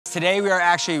Today we are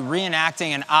actually reenacting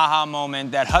an aha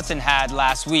moment that Hudson had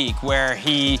last week, where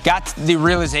he got the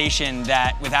realization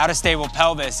that without a stable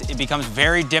pelvis, it becomes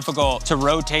very difficult to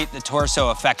rotate the torso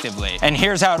effectively. And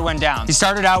here's how it went down. He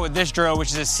started out with this drill, which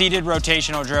is a seated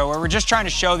rotational drill, where we're just trying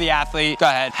to show the athlete, go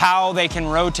ahead, how they can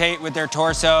rotate with their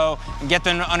torso and get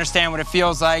them to understand what it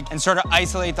feels like and sort of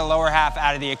isolate the lower half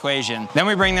out of the equation. Then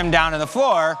we bring them down to the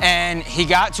floor, and he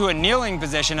got to a kneeling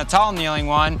position, a tall kneeling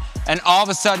one, and all of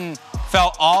a sudden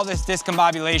felt all this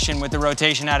discombobulation with the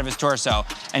rotation out of his torso,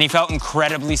 and he felt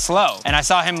incredibly slow. And I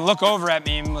saw him look over at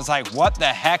me and was like, what the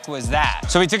heck was that?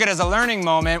 So we took it as a learning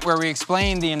moment where we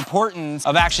explained the importance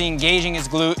of actually engaging his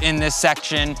glute in this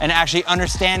section and actually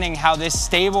understanding how this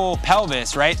stable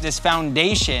pelvis, right, this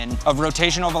foundation of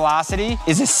rotational velocity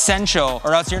is essential,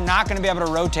 or else you're not gonna be able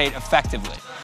to rotate effectively.